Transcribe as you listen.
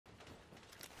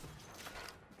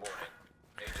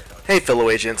Hey fellow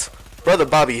agents, Brother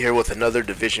Bobby here with another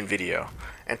Division video,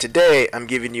 and today I'm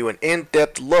giving you an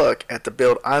in-depth look at the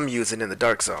build I'm using in the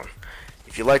Dark Zone.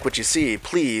 If you like what you see,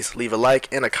 please leave a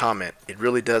like and a comment. It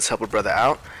really does help a brother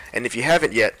out, and if you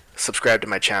haven't yet, subscribe to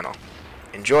my channel.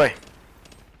 Enjoy!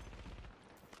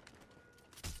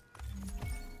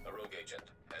 A rogue agent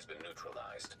has been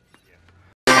neutralized.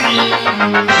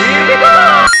 Here we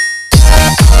go!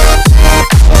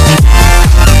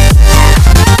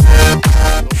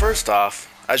 First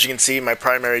off, as you can see, my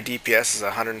primary DPS is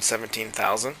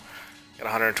 117,000, got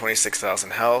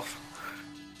 126,000 health,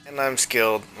 and I'm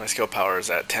skilled. My skill power is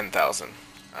at 10,000.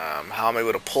 How I'm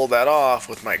able to pull that off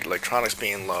with my electronics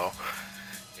being low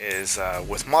is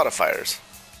with modifiers.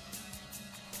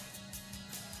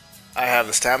 I have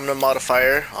the stamina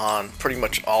modifier on pretty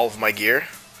much all of my gear,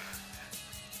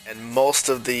 and most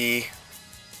of the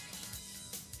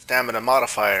stamina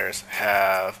modifiers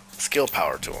have skill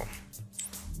power to them.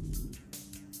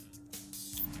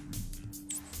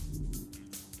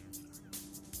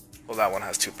 Well, that one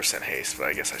has 2% haste, but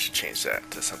I guess I should change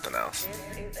that to something else. This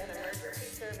is an emergency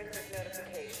services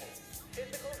notification.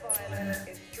 Physical violence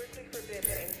is strictly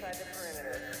forbidden inside the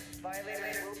perimeter.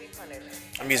 Violators will be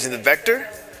punished. I'm using the Vector.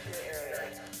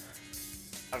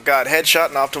 I've got headshot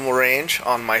and optimal range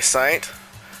on my sight.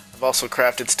 I've also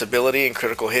crafted stability and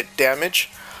critical hit damage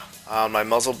on my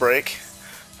muzzle brake.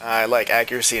 I like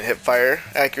accuracy and hipfire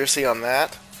accuracy on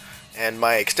that. And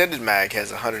my extended mag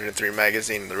has 103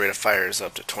 magazine, and the rate of fire is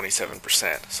up to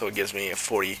 27%, so it gives me a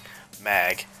 40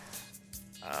 mag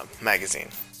magazine.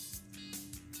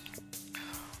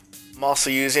 I'm also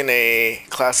using a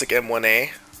classic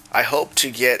M1A. I hope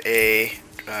to get a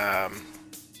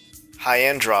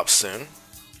high-end drop soon.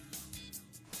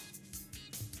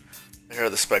 Here are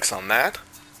the specs on that.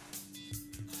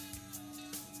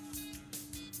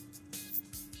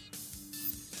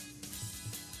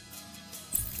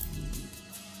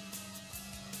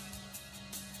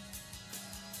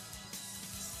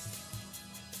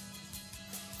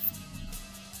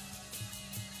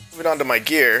 Moving on to my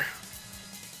gear.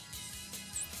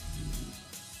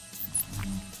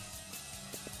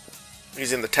 I'm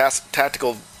using the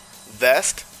tactical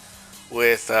vest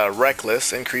with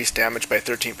reckless, increased damage by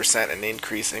 13% and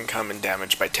increase income and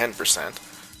damage by 10%.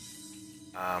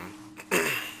 An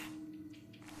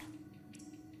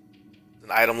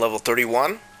item level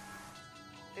 31.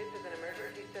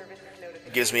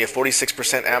 It gives me a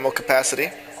 46% ammo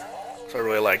capacity, so I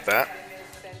really like that.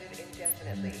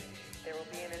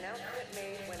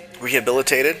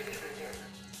 Rehabilitated.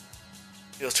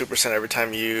 Heals 2% every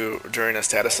time during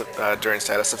status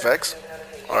effects,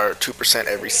 or 2%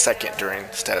 every second during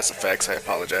status effects. I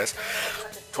apologize.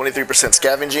 23%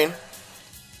 scavenging,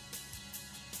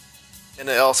 and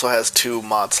it also has 2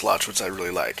 mod slots, which I really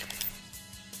like.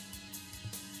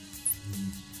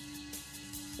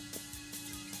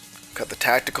 Got the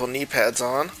tactical knee pads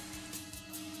on.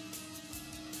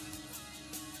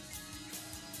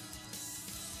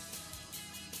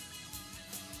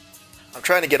 I'm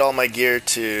trying to get all my gear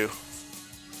to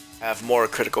have more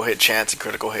critical hit chance and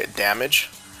critical hit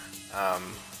damage.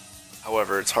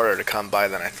 However, it's harder to come by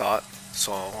than I thought,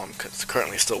 so I'm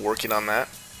currently still working on that.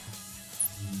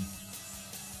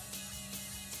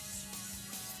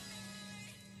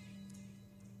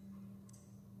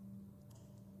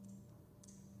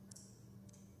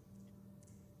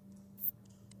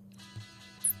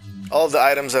 All of the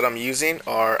items that I'm using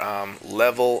are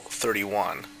level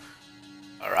 31.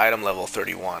 Or item level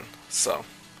 31. So,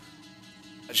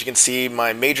 as you can see,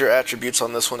 my major attributes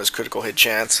on this one is critical hit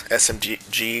chance,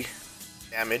 SMG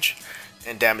damage,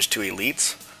 and damage to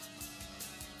elites.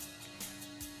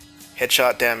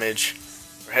 Headshot damage,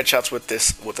 or headshots with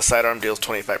the sidearm deals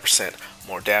 25%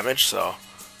 more damage. So,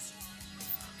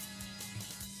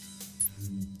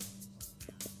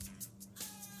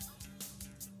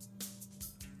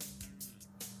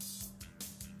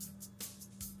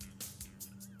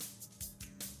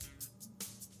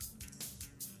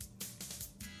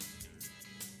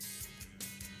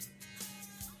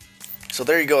 So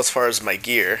there you go as far as my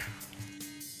gear.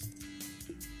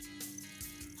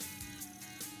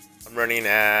 I'm running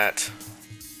at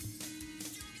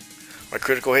my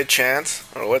critical hit chance,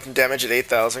 or weapon damage at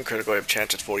 8,000, critical hit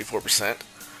chance at 44%,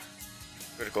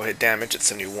 critical hit damage at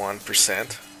 71%,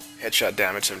 headshot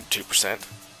damage 72%.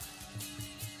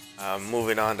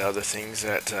 Moving on to other things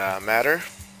that matter.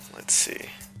 Let's see.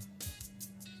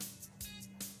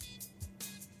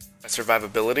 My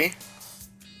survivability.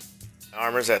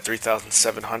 Armor's at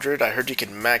 3,700. I heard you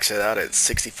can max it out at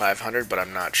 6,500, but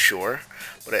I'm not sure.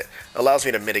 But it allows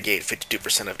me to mitigate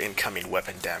 52% of incoming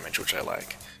weapon damage, which I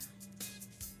like.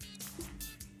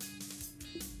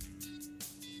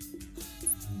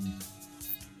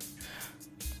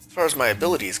 As far as my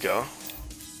abilities go,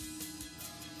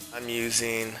 I'm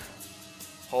using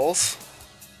Pulse,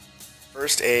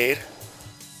 First Aid,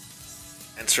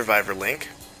 and Survivor Link.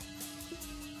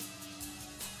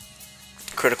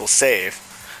 Critical Save.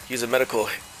 Use a medical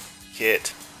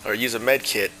kit, or use a med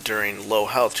kit during low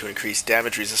health to increase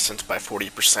damage resistance by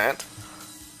 40%.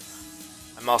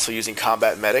 I'm also using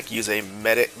Combat Medic. Use a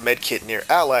med kit near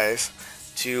allies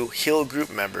to heal group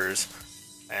members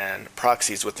and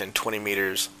proxies within 20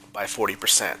 meters by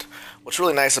 40%. What's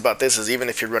really nice about this is even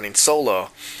if you're running solo,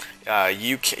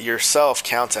 you yourself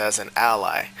counts as an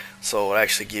ally, so it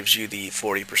actually gives you the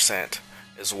 40%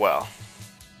 as well.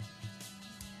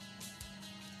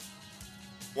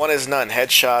 One is none.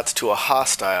 Headshots to a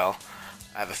hostile.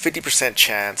 I have a 50%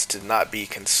 chance to not be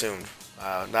consumed,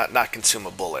 not consume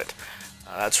a bullet.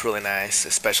 That's really nice,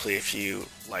 especially if you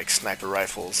like sniper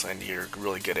rifles and you're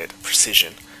really good at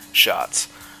precision shots.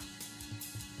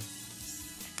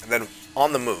 And then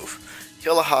on the move,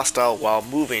 kill a hostile while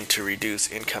moving to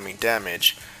reduce incoming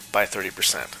damage by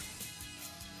 30%.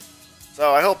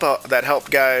 So I hope that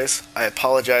helped, guys. I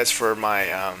apologize for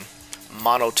my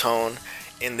monotone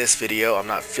in this video. I'm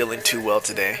not feeling too well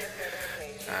today.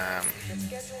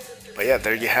 But yeah,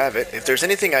 there you have it. If there's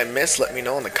anything I missed, let me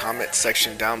know in the comment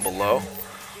section down below.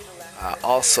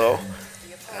 Also,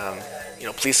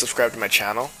 please subscribe to my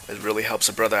channel. It really helps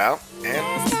a brother out.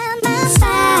 And